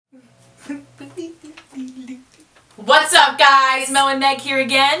What's up, guys? Mel and Meg here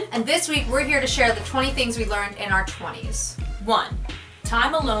again. And this week we're here to share the 20 things we learned in our 20s. 1.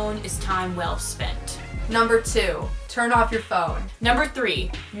 Time alone is time well spent. Number 2. Turn off your phone. Number 3.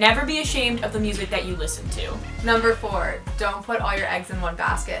 Never be ashamed of the music that you listen to. Number 4. Don't put all your eggs in one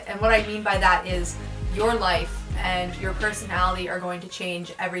basket. And what I mean by that is your life and your personality are going to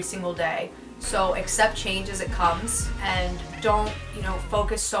change every single day. So accept change as it comes and don't,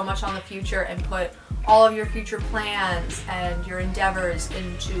 focus so much on the future and put all of your future plans and your endeavors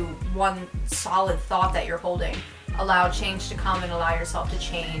into one solid thought that you're holding. Allow change to come and allow yourself to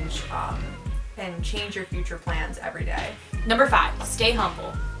change and change your future plans every day. Number 5. Stay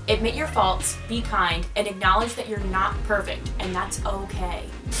humble. Admit your faults, be kind, and acknowledge that you're not perfect, and that's okay.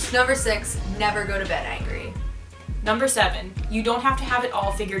 Number 6. Never go to bed angry. Number 7. You don't have to have it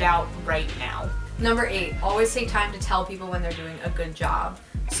all figured out right now. Number 8. Always take time to tell people when they're doing a good job.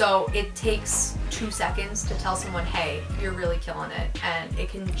 So it takes 2 seconds to tell someone, hey, you're really killing it, and it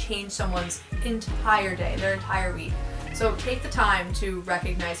can change someone's entire day, their entire week. So take the time to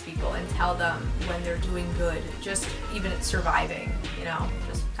recognize people and tell them when they're doing good, just even at surviving,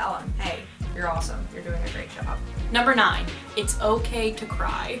 just tell them, hey, you're awesome, you're doing a great job. Number 9. It's okay to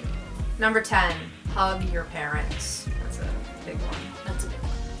cry. Number 10. Hug your parents. That's a big one. That's a big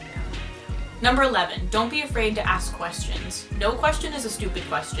one. Yeah. Number 11. Don't be afraid to ask questions. No question is a stupid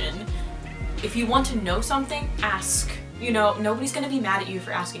question. If you want to know something, ask. Nobody's going to be mad at you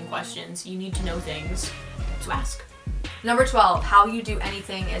for asking questions. You need to know things, so ask. Number 12. How you do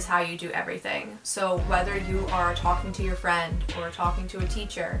anything is how you do everything. So whether you are talking to your friend or talking to a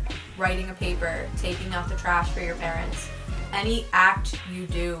teacher, writing a paper, taking out the trash for your parents, any act you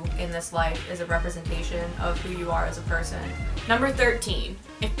do in this life is a representation of who you are as a person. Number 13.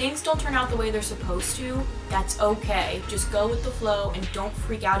 If things don't turn out the way they're supposed to, that's okay. Just go with the flow and don't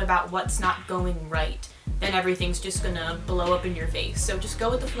freak out about what's not going right. Then everything's just gonna blow up in your face. So just go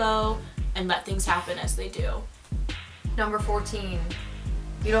with the flow and let things happen as they do. Number 14.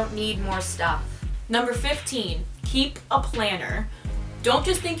 You don't need more stuff. Number 15. Keep a planner. Don't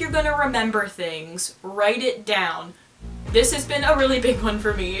just think you're gonna remember things. Write it down. This has been a really big one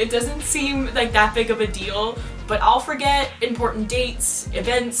for me. It doesn't seem like that big of a deal, but I'll forget important dates,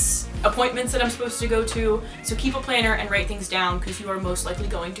 events, appointments that I'm supposed to go to, so keep a planner and write things down because you are most likely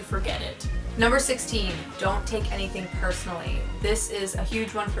going to forget it. Number 16, don't take anything personally. This is a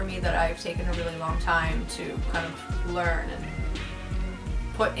huge one for me that I've taken a really long time to kind of learn and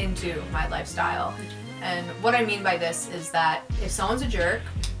put into my lifestyle. And what I mean by this is that if someone's a jerk,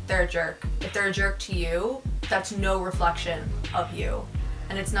 they're a jerk. If they're a jerk to you, that's no reflection of you,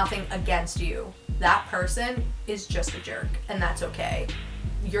 and it's nothing against you. That person is just a jerk, and that's okay.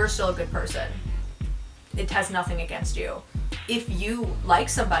 You're still a good person. It has nothing against you. If you like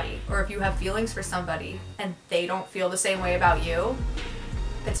somebody, or if you have feelings for somebody, and they don't feel the same way about you,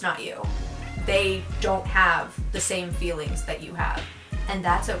 it's not you. They don't have the same feelings that you have, and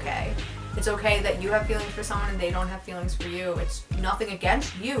that's okay. It's okay that you have feelings for someone and they don't have feelings for you. It's nothing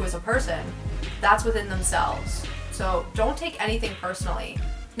against you as a person. That's within themselves. So don't take anything personally.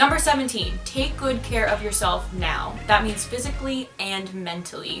 Number 17, take good care of yourself now. That means physically and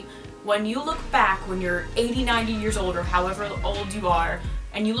mentally. When you look back when you're 80, 90 years old or however old you are,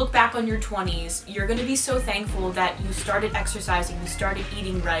 and you look back on your 20s, you're gonna be so thankful that you started exercising, you started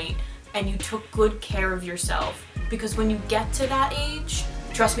eating right, and you took good care of yourself. Because when you get to that age,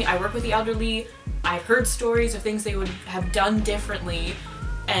 trust me, I work with the elderly, I've heard stories of things they would have done differently,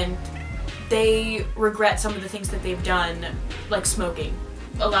 and they regret some of the things that they've done, like smoking.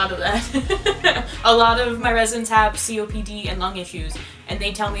 A lot of that. A lot of my residents have COPD and lung issues, and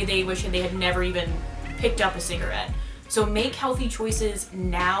they tell me they wish they had never even picked up a cigarette. So make healthy choices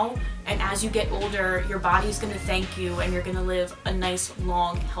now, and as you get older, your body's gonna thank you, and you're gonna live a nice,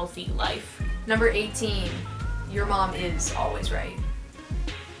 long, healthy life. Number 18, your mom is always right.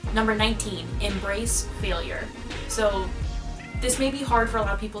 Number 19, embrace failure. So this may be hard for a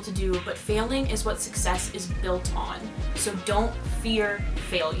lot of people to do, but failing is what success is built on. So don't fear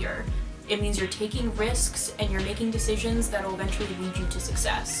failure. It means you're taking risks and you're making decisions that will eventually lead you to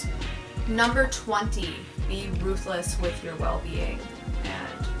success. Number 20, be ruthless with your well-being.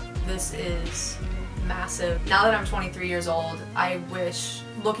 And this is massive. Now that I'm 23 years old, I wish,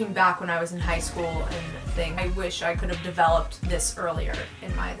 looking back when I was in high school and things, I wish I could have developed this earlier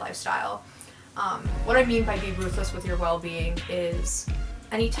in my lifestyle. What I mean by be ruthless with your well-being is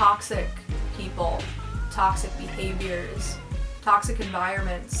any toxic people, toxic behaviors, toxic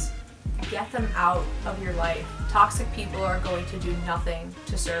environments, get them out of your life. Toxic people are going to do nothing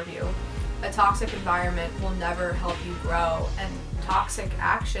to serve you. A toxic environment will never help you grow, and toxic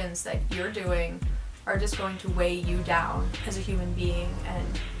actions that you're doing are just going to weigh you down as a human being,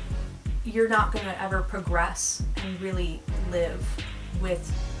 and you're not going to ever progress and really live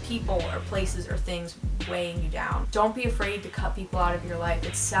with people or places or things weighing you down. Don't be afraid to cut people out of your life.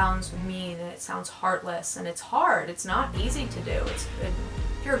 It sounds mean and it sounds heartless and it's hard. It's not easy to do. If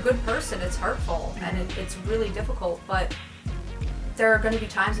you're a good person, it's hurtful and it's really difficult, but there are going to be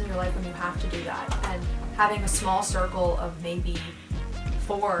times in your life when you have to do that. And having a small circle of maybe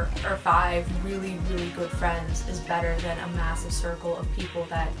 4 or 5 really, really good friends is better than a massive circle of people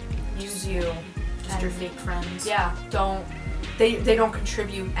that use you. Just your fake friends. Yeah, they don't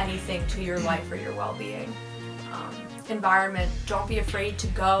contribute anything to your life or your well-being. Environment, don't be afraid to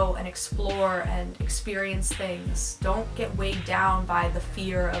go and explore and experience things. Don't get weighed down by the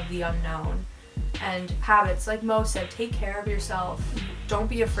fear of the unknown. And habits, like Mo said, take care of yourself. Don't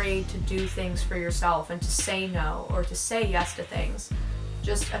be afraid to do things for yourself and to say no or to say yes to things.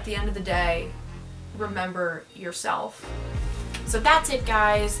 Just at the end of the day, remember yourself. So that's it,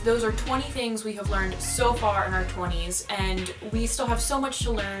 guys. Those are 20 things we have learned so far in our 20s, and we still have so much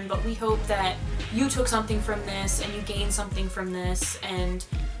to learn, but we hope that you took something from this and you gained something from this, and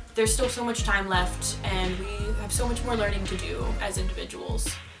there's still so much time left, and we have so much more learning to do as individuals.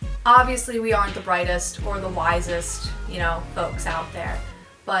 Obviously, we aren't the brightest or the wisest, folks out there,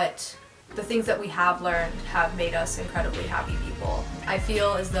 but the things that we have learned have made us incredibly happy people. I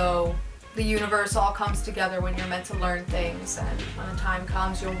feel as though the universe all comes together when you're meant to learn things, and when the time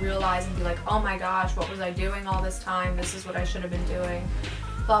comes you'll realize and be like, oh my gosh, what was I doing all this time? This is what I should have been doing.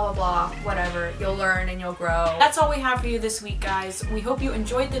 Blah blah blah, whatever. You'll learn and you'll grow. That's all we have for you this week, guys. We hope you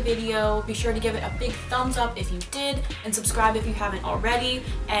enjoyed the video. Be sure to give it a big thumbs up if you did, and subscribe if you haven't already,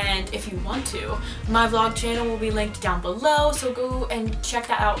 and if you want to. My vlog channel will be linked down below, so go and check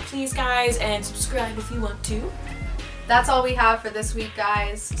that out please, guys, and subscribe if you want to. That's all we have for this week,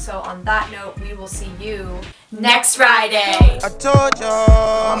 guys. So on that note, we will see you next Friday. I told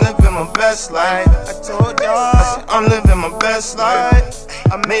y'all I'm living my best life. I told y'all I'm living my best life.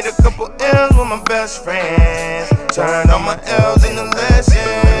 I made a couple L's with my best friends. Turned all my L's into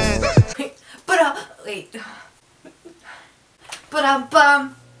lessons. Wait. But